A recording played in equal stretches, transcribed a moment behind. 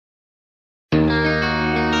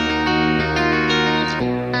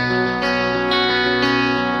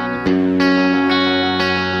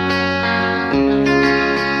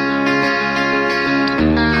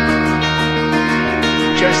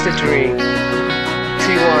a dream.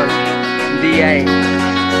 T1, DA,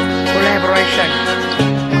 collaboration.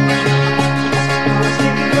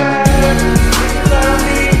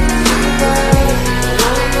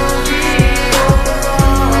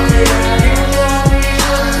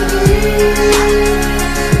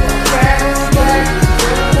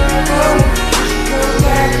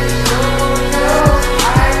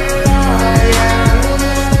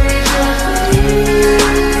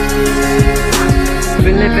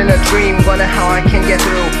 Been living a dream, wonder how I can get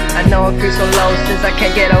through. I know I feel so low since I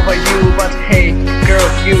can't get over you. But hey, girl,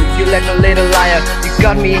 you like a little liar. You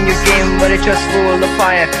got me in your game, but it's just full of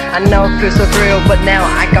fire. I know it feels so real, but now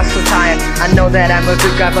I got so tired. I know that I'm a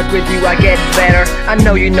good guy, but with you I get better. I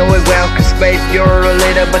know you know it well, cause babe, you're a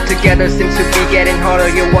little, but together seems to be getting harder.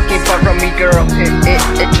 You're walking far from me, girl.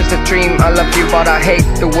 It's just a dream. I love you, but I hate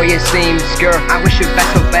the way it seems, girl. I wish you back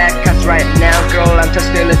so bad, cause right now, girl, I'm just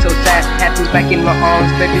feeling so sad. Have you back in my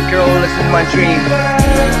arms, baby girl, listen to my dream.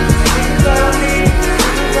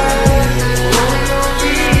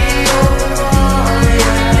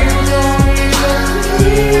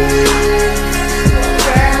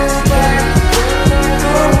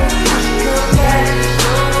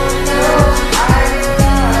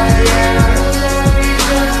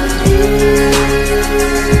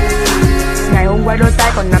 Qua đôi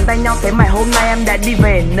tay còn nắm tay nhau, thế mà hôm nay em đã đi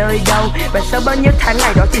về nơi đâu? Và sau bao nhiêu tháng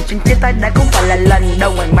ngày đó thì chuyện chia tay đã không phải là lần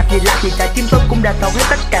đầu. Ngoảnh mặt nhìn lại thì trái tim tôi cũng đã thấu hết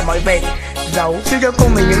tất cả mọi vệt dấu. Chưa cho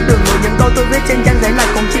cùng mình những từ ngữ, những câu tôi viết trên trang giấy này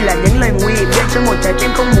cũng chỉ là những lời nguy biện cho một trái tim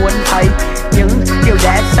không muốn thấy những điều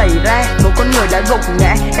đã xảy ra. Một con người đã gục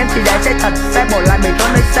ngã, em thì đã sẽ thật xa bỏ lại mình ở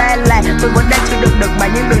nơi xa lạ. Tôi vẫn đang chịu đựng được mà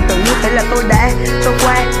nhưng đừng tưởng như thế là tôi đã trôi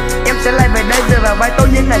qua. Em sẽ lại về đây dựa vào vai tôi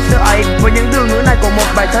như ngày xưa ấy. Với những từ ngữ này của một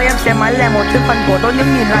bài thơ, em sẽ mãi là một thân phận của tôi,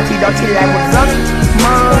 nhưng nhìn lại thì đó chỉ là một giấc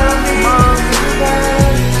mơ.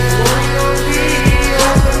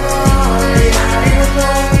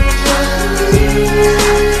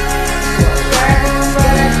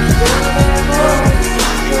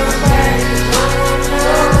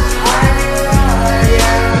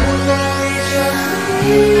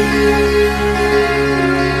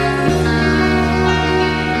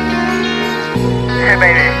 Hey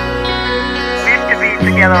baby, we used to be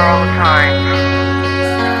together all the time,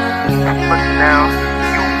 but now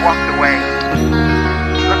you walked away.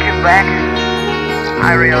 Looking back,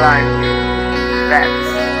 I realized that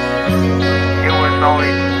it was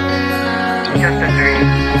always just a dream.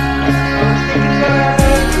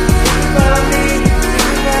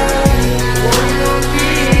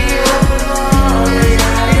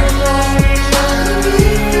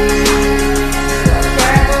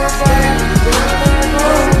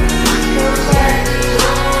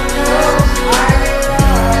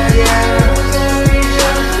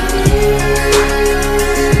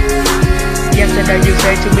 Yesterday you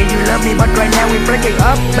say to me you love me, but right now we're breaking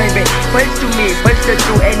up, baby. Face to me, face the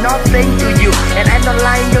truth, ain't nothing to you. And I'm not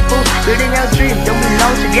lying, you're fool, building our dream, don't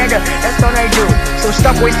belong together, that's all I do. So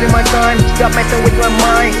stop wasting my time, stop messing with my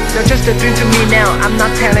mind. You're just a dream to me now, I'm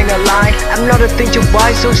not telling a lie. I'm not a thing to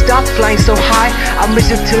buy, so stop flying so high. I'll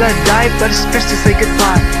miss you till I die, but it's best to say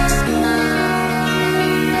goodbye.